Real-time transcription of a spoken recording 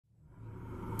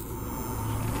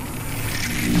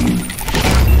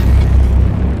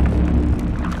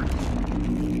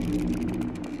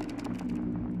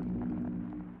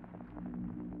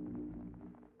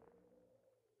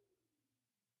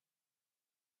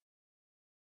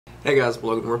Hey guys,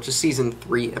 welcome. We're to Season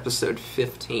 3, Episode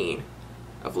 15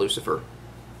 of Lucifer.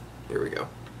 Here we go.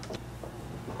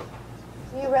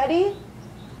 You ready?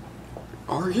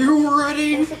 Are you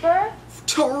ready Lucifer?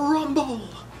 to rumble?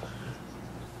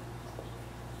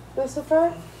 Lucifer?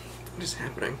 What is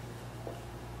happening?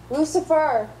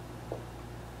 Lucifer!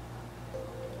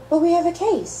 But we have a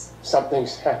case.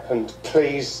 Something's happened.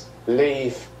 Please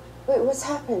leave. Wait, what's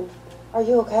happened? Are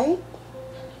you okay?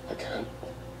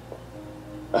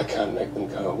 I can't make them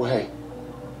go away.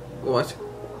 What?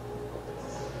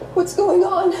 What's going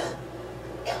on?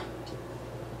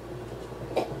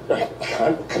 I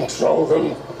can't control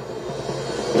them.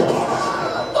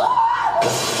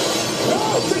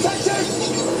 No, detective!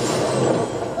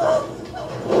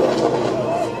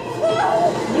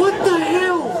 What the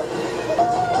hell?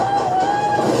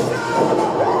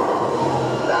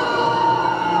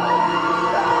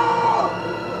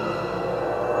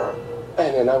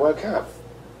 And then I woke up.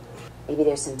 Maybe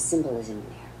there's some symbolism in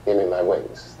there. You mean my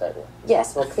wings, don't you?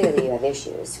 Yes, well, clearly you have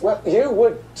issues. Well, you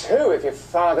would too if your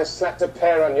father slapped a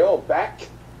pair on your back.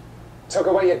 Took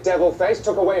away your devil face,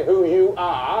 took away who you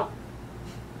are.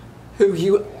 Who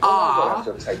you are?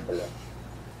 He'll take the look.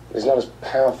 He's not as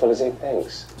powerful as he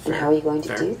thinks. And how are you going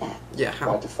to do that? Yeah,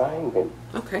 how? By defying him.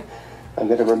 Okay.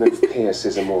 And then remove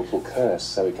Pierce's immortal curse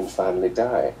so he can finally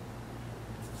die.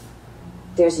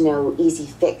 There's no easy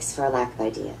fix for a lack of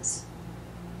ideas.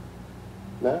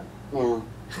 No? No.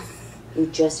 You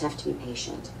just have to be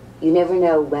patient. You never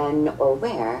know when or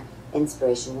where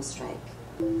inspiration will strike.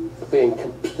 For being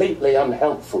completely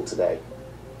unhelpful today.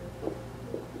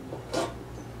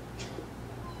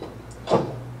 I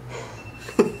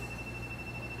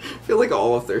feel like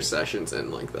all of their sessions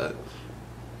end like that.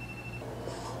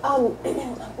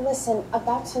 Listen,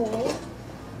 about tonight,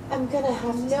 I'm gonna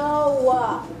have to...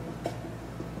 No!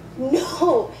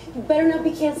 No! You better not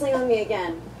be canceling on me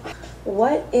again.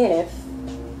 What if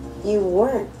you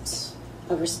weren't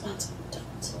a responsible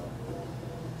adult?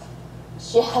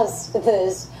 Just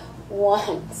this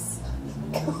once.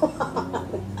 Come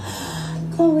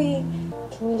on. Chloe,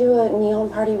 can we do a neon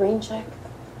party rain check?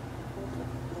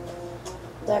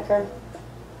 Decker,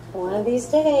 one of these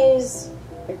days,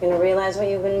 you're gonna realize what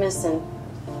you've been missing.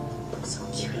 So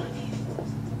cute on you.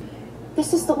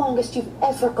 This is the longest you've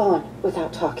ever gone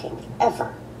without talking.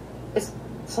 Ever. Is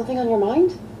something on your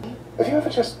mind? Have you ever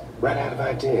just ran out of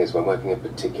ideas when working a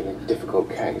particularly difficult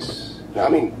case? No, I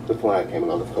mean, before I came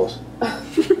along, of course.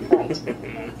 Right.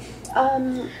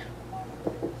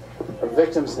 Our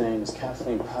victim's name is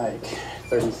Kathleen Pike,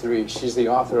 33. She's the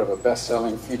author of a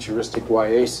best-selling futuristic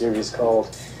YA series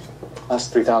called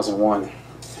S3E15.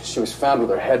 She was found with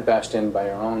her head bashed in by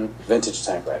her own vintage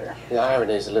typewriter. The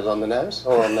irony is a little on the nose,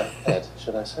 or on the head,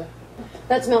 should I say?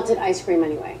 That's melted ice cream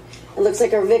anyway. It looks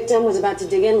like our victim was about to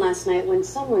dig in last night when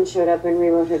someone showed up and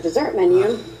rewrote her dessert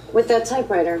menu with that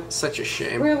typewriter. Such a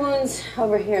shame. Real wounds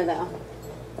over here, though.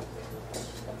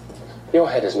 Your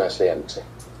head is mostly empty.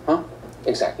 Huh?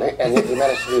 Exactly, and yet you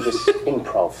managed to do this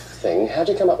improv thing. How'd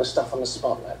you come up with stuff on the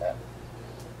spot like that?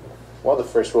 Well, the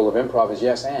first rule of improv is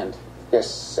yes and.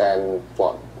 Yes, and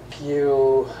what?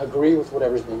 You agree with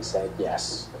whatever's being said,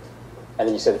 yes. And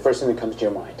then you say the first thing that comes to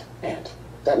your mind, and.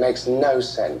 That makes no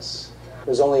sense.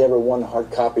 There's only ever one hard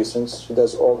copy since she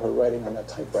does all her writing on that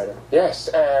typewriter. Yes,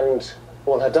 and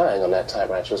all her dying on that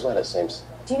typewriter as well, it seems.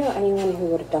 Do you know anyone who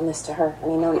would have done this to her?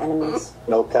 Any known enemies?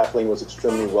 No, Kathleen was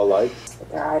extremely well-liked.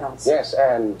 With their idols. Yes,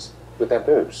 and with their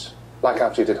booze. Like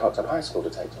after you did Hot Tub High School,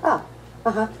 Detective. Oh,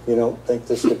 uh-huh. You don't think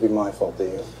this could be my fault, do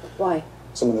you? Why?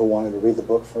 Someone who wanted to read the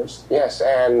book first? Yes,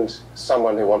 and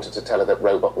someone who wanted to tell her that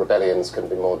robot rebellions can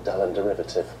be more dull and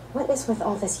derivative. What is with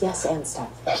all this yes and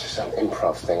stuff? That's just some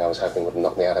improv thing I was hoping would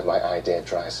knock me out of my idea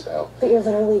dry spell. But you're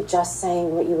literally just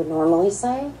saying what you would normally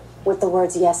say with the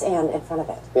words yes and in front of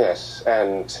it. Yes,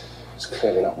 and it's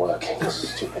clearly not working.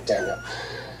 Stupid Daniel.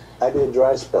 I did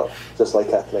dry spell, just like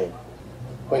Kathleen.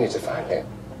 We need to find him.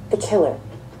 The killer.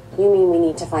 You mean we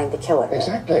need to find the killer?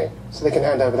 Exactly. So they can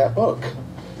hand over that book.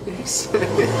 It's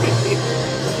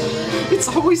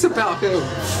always about him.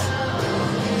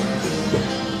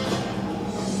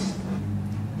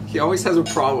 He always has a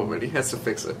problem and he has to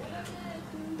fix it.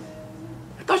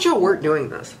 I thought y'all weren't doing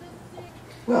this.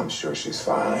 I'm sure she's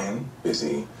fine.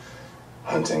 Busy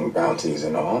hunting bounties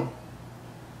and all.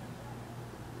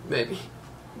 Maybe.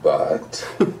 But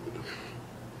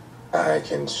I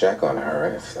can check on her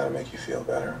if that'll make you feel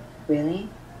better. Really?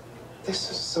 This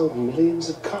has sold millions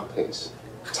of copies.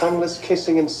 Tongueless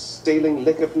kissing and stealing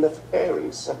liquor from the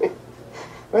fairies. I mean,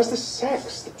 where's the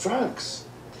sex, the drugs?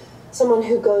 Someone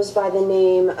who goes by the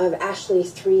name of Ashley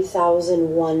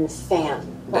 3001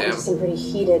 Fan. That Damn. was some pretty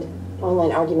heated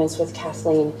online arguments with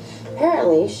Kathleen.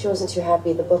 Apparently, she wasn't too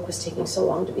happy the book was taking so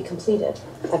long to be completed.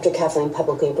 After Kathleen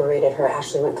publicly berated her,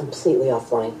 Ashley went completely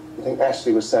offline. I think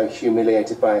Ashley was so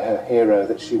humiliated by her hero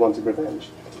that she wanted revenge.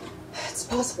 It's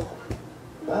possible.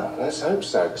 Well, let's hope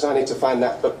so, because I need to find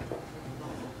that book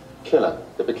killer,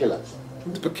 the book killer.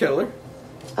 The book killer?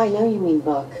 I know you mean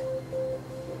book.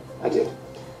 I did.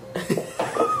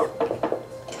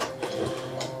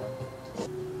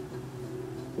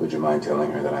 Would you mind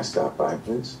telling her that I stopped by,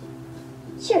 please?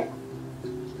 Sure.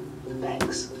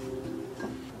 Thanks.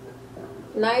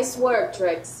 Nice work,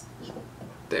 Trix.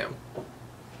 Damn.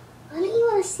 Why don't you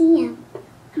want to see him?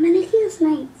 I'm gonna those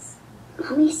nights.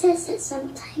 Mommy says that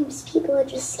sometimes people are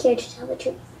just scared to tell the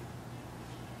truth.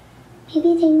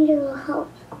 Maybe they need a little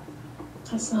help.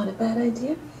 That's not a bad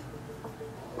idea.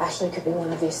 Ashley could be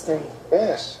one of these three.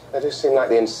 Yes, they do seem like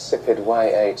the insipid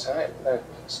YA type.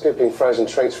 Scooping frozen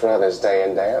treats for others day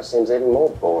in, day out seems even more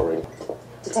boring.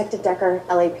 Detective Decker,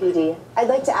 LAPD. I'd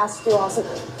like to ask you also...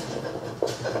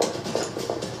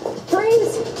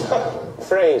 Freeze!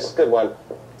 Freeze, good one.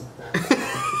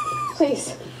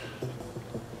 Please.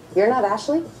 You're not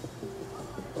Ashley?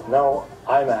 No,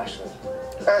 I'm Ashley.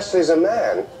 Ashley's a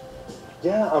man.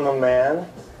 Yeah, I'm a man.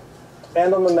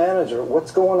 And I'm a manager.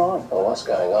 What's going on? Well, what's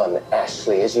going on,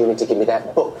 Ashley, is you need to give me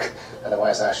that book.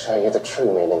 Otherwise, I'll show you the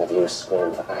true meaning of you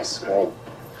scream for ice cream.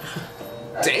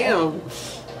 Damn.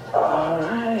 All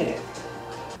right.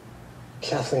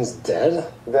 Kathleen's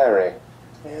dead? Very.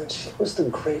 Man, she was the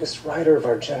greatest writer of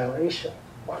our generation.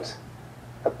 What?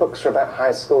 Her books are about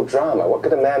high school drama. What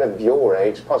could a man of your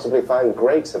age possibly find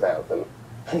great about them?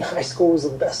 And high school was the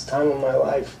best time of my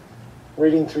life.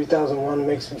 Reading 3001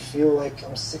 makes me feel like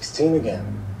I'm 16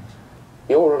 again.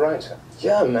 You're a writer.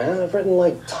 Yeah, man, I've written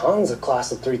like tons of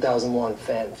Class of 3001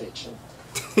 fan fiction.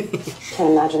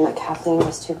 Can't imagine that Kathleen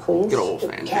was too pleased. Good old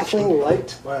fan. Kathleen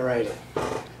liked my writing.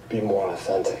 Be more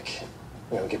authentic.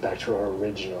 You know, get back to our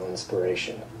original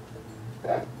inspiration.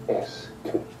 That is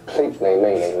completely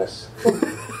meaningless.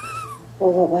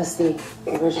 Well, what was the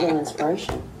original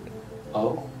inspiration?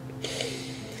 Oh?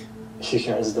 You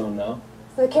guys don't know?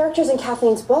 The characters in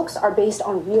Kathleen's books are based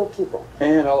on real people.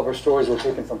 And all of her stories were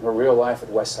taken from her real life at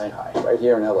Westside High, right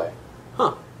here in LA.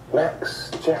 Huh.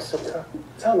 Max, Jessica,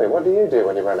 tell me, what do you do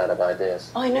when you run out of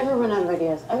ideas? Oh, I never run out of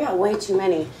ideas. I've got way too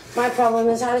many. My problem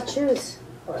is how to choose.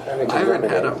 Well, I haven't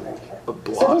had a So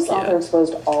block this author yet.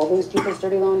 exposed all these people's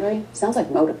dirty laundry? Sounds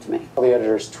like motive to me. All the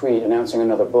editors tweet announcing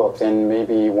another book, then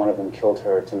maybe one of them killed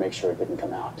her to make sure it didn't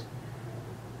come out.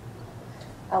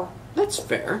 Oh. That's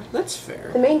fair. That's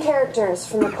fair. The main characters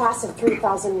from the class of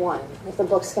 3001. If the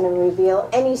book's going to reveal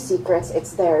any secrets,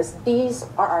 it's theirs. These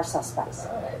are our suspects.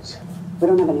 Right. We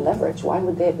don't have any leverage. Why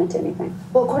would they admit to anything?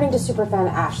 Well, according to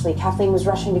superfan Ashley, Kathleen was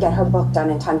rushing to get her book done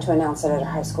in time to announce it at her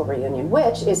high school reunion,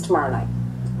 which is tomorrow night.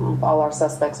 Well, if all our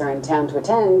suspects are in town to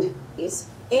attend.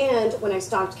 And when I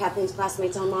stalked Kathleen's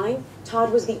classmates online,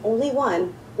 Todd was the only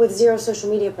one with zero social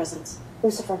media presence.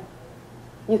 Lucifer,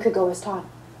 you could go as Todd.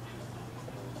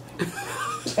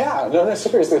 Yeah, no,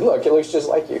 seriously, look, it looks just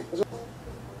like you.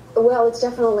 Well, it's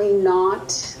definitely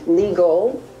not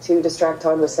legal to distract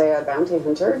Todd with, say, a bounty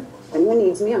hunter. If anyone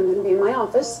needs me, I'm going to be in my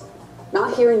office,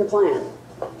 not hearing the plan.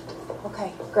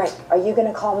 Okay, great. Are you going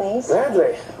to call Maze?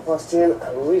 Gladly. Whilst you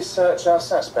research our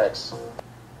suspects.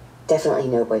 Definitely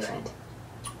no boyfriend.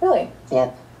 Really?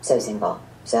 Yep, so single.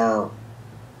 So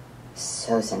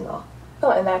single.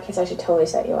 Oh, in that case, I should totally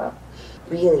set you up.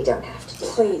 Really don't have to do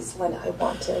it. Please, Linda, I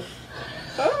want to.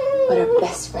 What are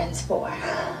best friends for?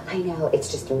 I know,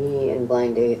 it's just me and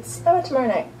blind dates. How about tomorrow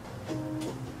night?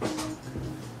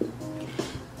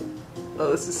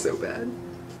 Oh, this is so bad.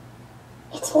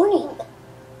 It's morning.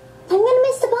 I'm gonna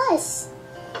miss the bus.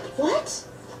 What?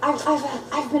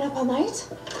 I've been up all night.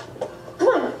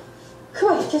 Come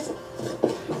on, just.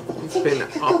 It's been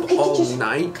up all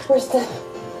night. Where's the?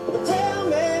 Tell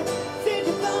me, did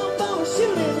you fall for a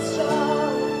shooting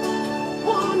star?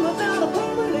 One without a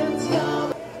permanent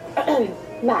scar.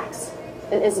 Max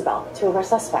and Isabel, two of our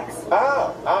suspects.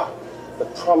 The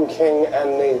prom king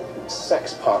and the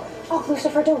sex pot. Oh,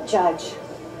 Lucifer, don't judge.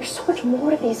 There's so much more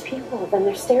to these people than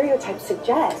their stereotypes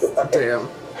suggest. Damn.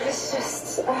 It's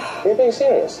just. You're being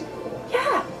serious?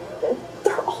 Yeah,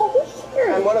 they're all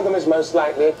here. And one of them is most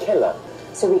likely a killer.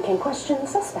 So we can question the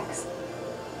suspects.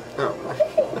 Oh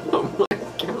my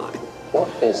god. What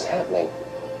is happening?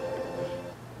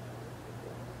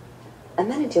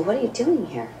 Amenadiel, what are you doing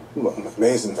here?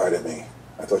 Maze invited me.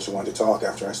 I thought you wanted to talk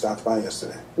after I stopped by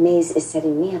yesterday. Maze is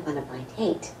setting me up on a blind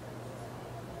date.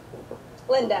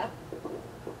 Linda,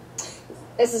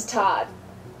 this is Todd.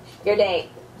 Your date.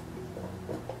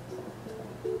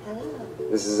 Hello.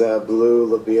 This is blue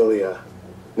lobelia.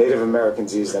 Native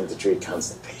Americans use them to treat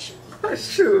constipation. I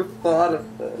should have thought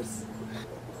of this.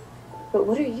 But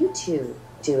what are you two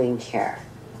doing here?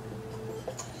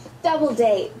 Double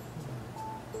date.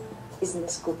 Isn't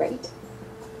this great?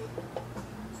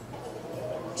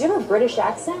 Do you have a British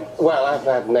accent? Well, I've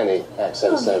had many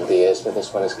accents over the years, but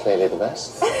this one is clearly the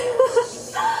best.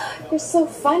 You're so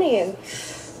funny and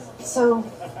so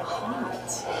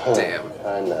hot. Damn.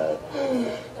 I know.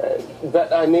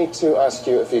 But I need to ask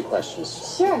you a few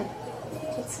questions. Sure.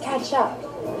 Let's catch up.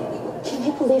 Can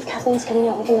you believe Kathleen's coming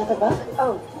out with another book?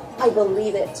 Oh, I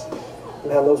believe it.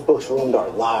 Man, those books ruined our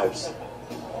lives.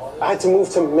 I had to move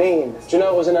to Maine. Do you know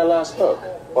what was in her last book?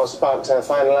 What sparked her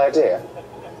final idea?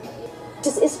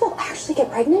 Does Isabel actually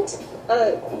get pregnant?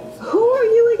 Who are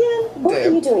you again? What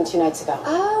were you doing 2 nights ago?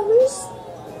 We was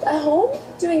at home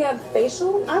doing a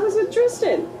facial. I was with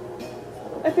Tristan,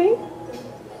 I think.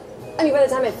 I mean, by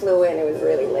the time I flew in, it was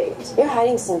really late. You're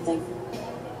hiding something.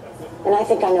 And I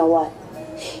think I know what.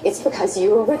 It's because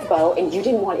you were with Beau and you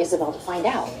didn't want Isabel to find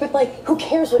out. But, like, who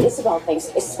cares what Isabel thinks,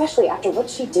 especially after what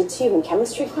she did to you in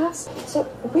chemistry class? So,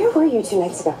 where were you 2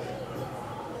 nights ago?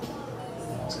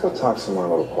 Let's go talk somewhere a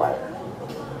little quieter.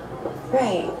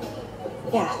 Right.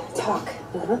 Yeah, talk.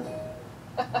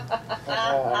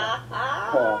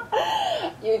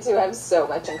 You two have so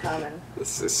much in common.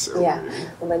 This is so Yeah.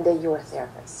 weird. Linda, you're a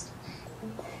therapist.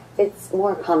 It's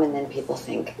more common than people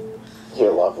think.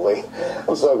 You're lovely.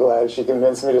 I'm so glad she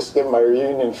convinced me to skip my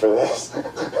reunion for this.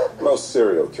 Most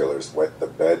serial killers wet the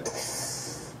bed.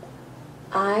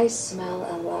 I smell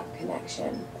a love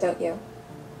connection, don't you?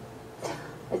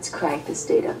 Let's crank this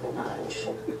date up a notch.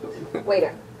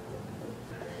 Waiter.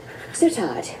 So,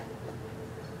 Todd,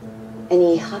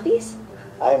 any hobbies?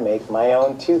 I make my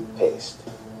own toothpaste.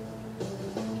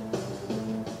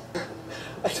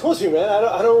 I told you, man,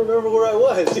 I don't remember where I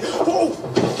was.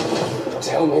 Oh!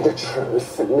 Tell me the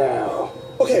truth now.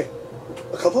 Okay,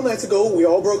 a couple nights ago, we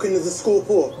all broke into the school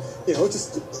pool. You know,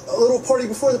 just a little party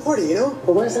before the party, you know?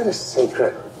 But why is that a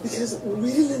secret? Because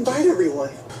we didn't invite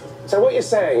everyone. So what you're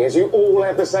saying is you all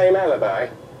have the same alibi?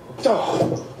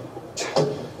 Oh,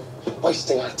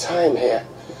 wasting our time here.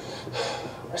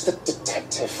 Where's the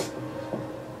detective?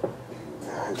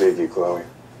 I dig you, Chloe.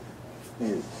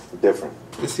 You're different.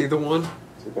 Is he the one?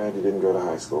 Too bad you didn't go to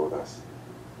high school with us.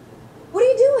 What are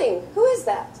you doing? Who is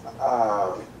that?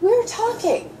 We're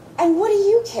talking. And what do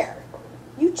you care?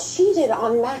 You cheated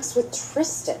on Max with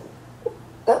Tristan.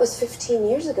 That was 15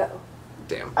 years ago.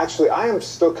 Damn. Actually, I am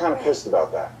still kind of pissed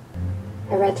about that.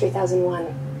 I read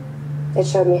 3001. It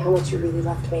showed me how much you really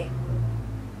loved me.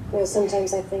 You know,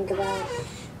 sometimes I think about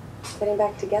getting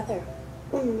back together.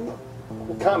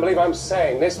 I can't believe I'm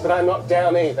saying this, but I'm not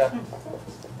down either.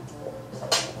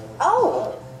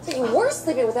 Oh, so you were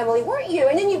sleeping with Emily, weren't you?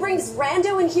 And then you bring this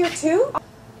rando in here too?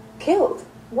 Killed?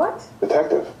 What?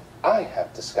 Detective. I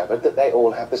have discovered that they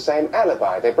all have the same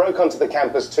alibi. They broke onto the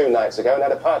campus 2 nights ago and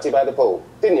had a party by the pool,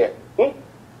 didn't you?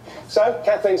 So,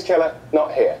 Kathleen's killer,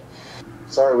 not here.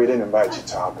 Sorry we didn't invite you,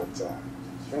 Todd, but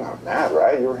you're not mad,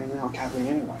 right? You were hanging out with Kathleen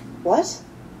anyway. What?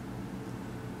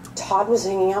 Todd was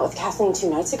hanging out with Kathleen 2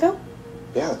 nights ago?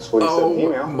 Yeah, that's what he said in the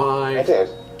email. Oh my I did.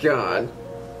 God.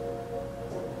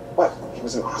 What? He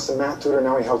was an awesome math tutor,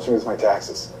 now he helps me with my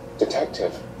taxes.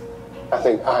 Detective, I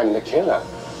think I'm the killer.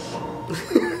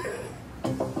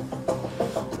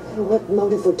 What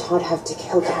motive would Todd have to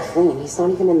kill Kathleen? He's not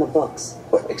even in the books.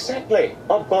 Well, exactly.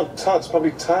 Odd Bob Todd's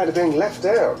probably tired of being left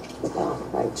out. Oh,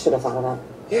 I should have thought of that.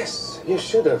 Yes, you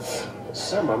should have.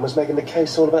 Someone was making the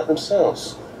case all about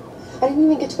themselves. I didn't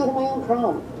even get to go to my own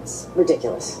prom. It's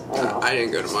ridiculous. I know. I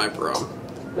didn't go to my prom.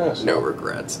 No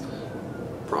regrets.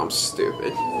 Prom's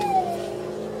stupid.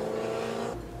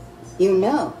 You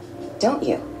know, don't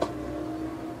you?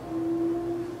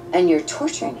 And you're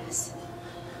torturing us.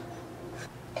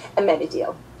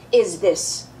 Amenadiel, is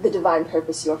this the divine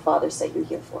purpose your father said you're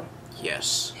here for?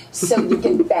 Yes. So you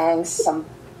can bang some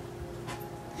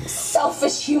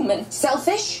selfish human.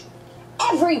 Selfish?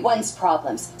 Everyone's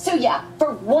problems. So yeah,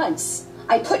 for once,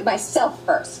 I put myself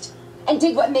first and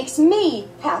did what makes me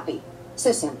happy.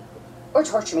 So sue me, or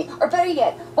torture me, or better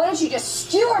yet, why don't you just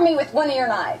skewer me with one of your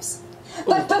knives?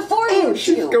 But before you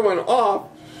she's do, going off.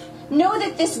 know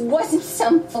that this wasn't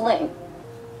some fling,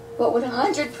 but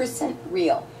 100%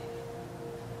 real.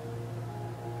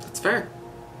 That's fair.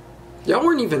 Y'all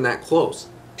weren't even that close.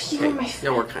 You were my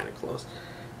y'all were kind of close.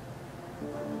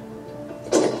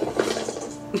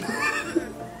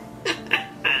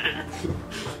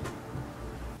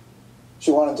 She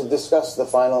wanted to discuss the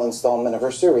final installment of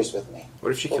her series with me.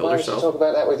 What if she Well, killed why would she herself? talk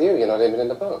about that with you? You're not even in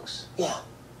the books. Yeah,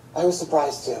 I was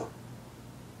surprised too.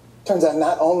 Turns out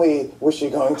not only was she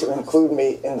going to include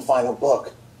me in the final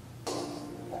book,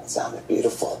 it sounded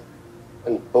beautiful.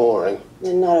 And boring.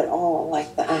 And not at all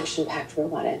like the action-packed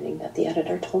robot ending that the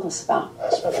editor told us about.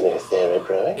 That's not a new theory,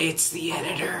 brewing. It's the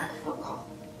editor.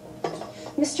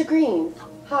 Mr. Green.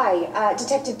 Hi,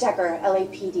 Detective Decker,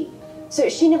 LAPD. So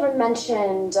she never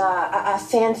mentioned a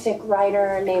fanfic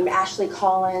writer named Ashley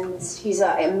Collins. He's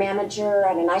a manager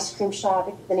at an ice cream shop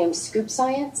with the name Scoop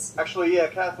Science. Actually, yeah,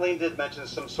 Kathleen did mention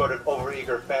some sort of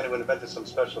overeager fan who invented some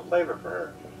special flavor for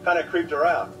her. Kind of creeped her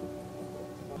out.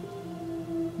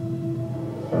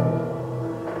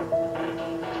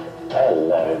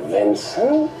 Hello,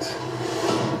 Vincent.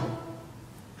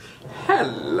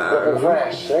 Hello. Looking for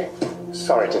Ashley.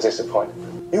 Sorry to disappoint.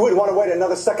 You wouldn't want to wait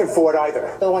another second for it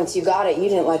either. But once you got it, you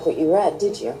didn't like what you read,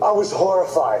 did you? I was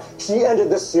horrified. She ended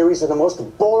this series in the most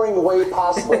boring way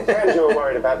possible. And you were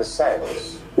worried about the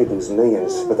sales. We'd lose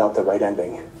millions without the right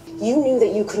ending. You knew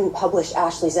that you couldn't publish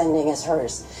Ashley's ending as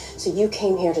hers, so you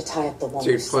came here to tie up the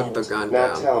woman's Dude, put the gun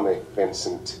Now down. tell me,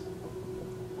 Vincent.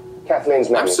 Kathleen's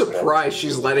I'm manuscript. surprised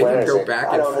she's letting Where him is go it? back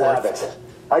I and don't have forth. it.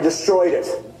 I destroyed it.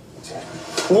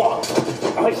 What?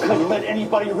 I couldn't let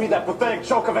anybody read that pathetic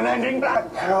joke of an ending.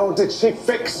 How did she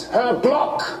fix her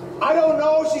block? I don't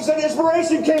know. She said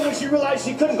inspiration came when she realized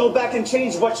she couldn't go back and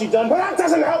change what she'd done. Well, that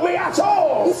doesn't help me at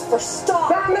all. For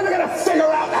stop! I'm never gonna figure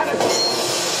out how to...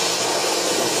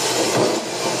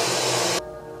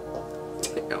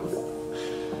 Damn.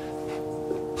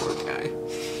 Poor guy.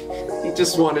 He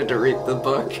just wanted to read the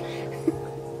book.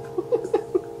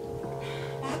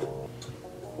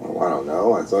 Well, I don't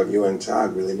know. I thought you and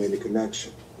Todd really made a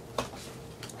connection.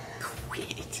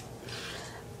 Wait.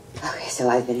 Okay, so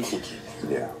I've been thinking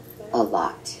Yeah. a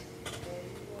lot.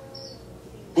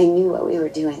 I knew what we were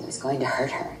doing was going to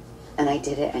hurt her, and I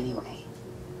did it anyway.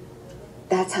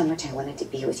 That's how much I wanted to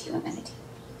be with you, Amenity.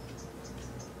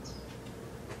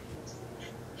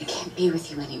 I can't be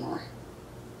with you anymore.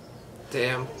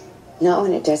 Damn. Not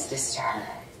when it does this to her.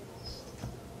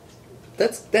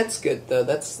 That's good though.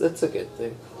 That's a good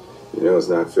thing. You know it's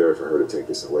not fair for her to take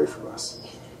this away from us.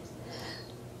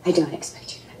 I don't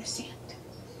expect you to understand.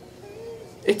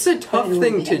 It's a tough I don't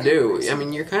thing wanna to be do. that I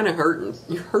mean, you're kind of hurting.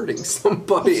 You're hurting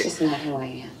somebody. It's just not who I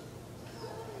am.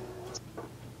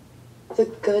 The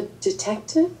good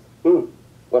detective? Well,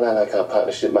 I like our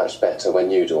partnership much better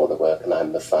when you do all the work and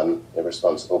I'm the fun,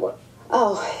 irresponsible one.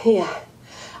 Oh, yeah.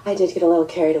 I did get a little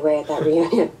carried away at that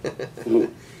reunion.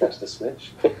 That's the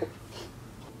switch.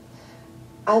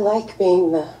 I like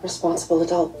being the responsible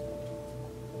adult.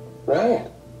 Right.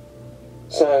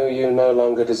 So you no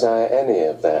longer desire any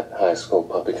of that high school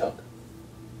poppycock?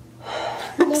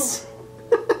 No.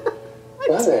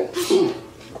 Well then,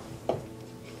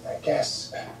 I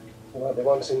guess you won't be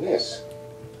wanting this.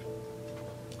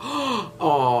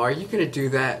 Oh, are you gonna do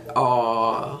that?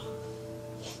 Oh,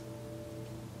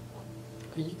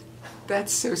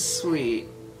 that's so sweet.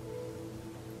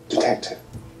 Detective,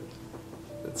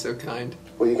 That's so kind.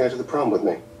 will you go to the prom with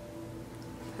me?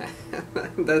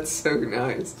 That's so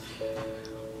nice.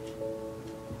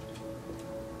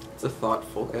 It's a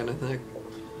thoughtful kind of thing.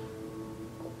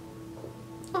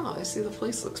 Oh, I see the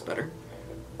place looks better.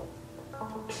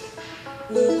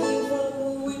 Looking from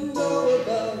a window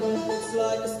above, it's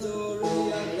like a story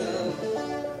out loud.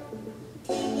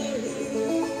 Can you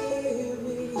hear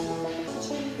me?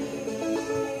 Can you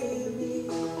hear me?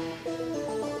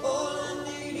 All I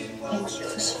needed was Thank you,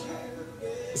 Lucifer.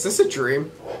 Is this a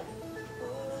dream?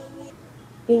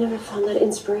 You never found that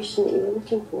inspiration that you were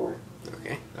looking for.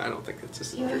 Okay, I don't think it's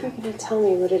just a You ever dream. going to tell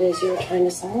me what it is you were trying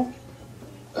to solve?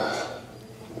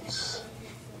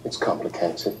 It's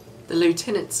complicated. The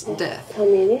lieutenant's death. Tell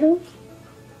me anyhow.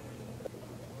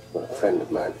 You're a friend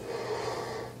of mine,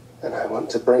 and I want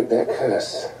to break their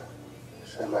curse.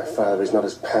 Show my father is not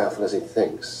as powerful as he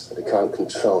thinks, that he can't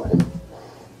control him.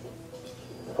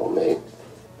 Or me.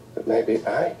 But maybe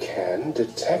I can.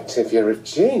 Detective, you're a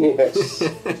genius.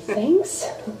 Thanks.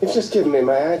 You've just given me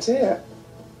my idea.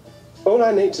 All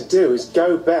I need to do is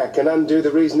go back and undo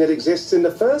the reason it exists in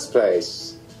the first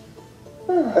place.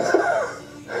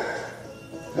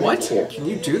 What? you. Can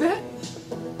you do that?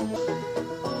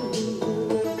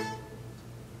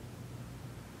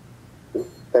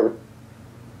 They would...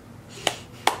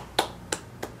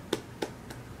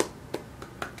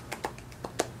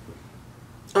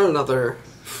 Another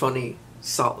funny,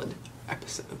 solid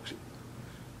episode.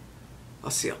 I'll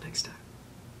see y'all next time.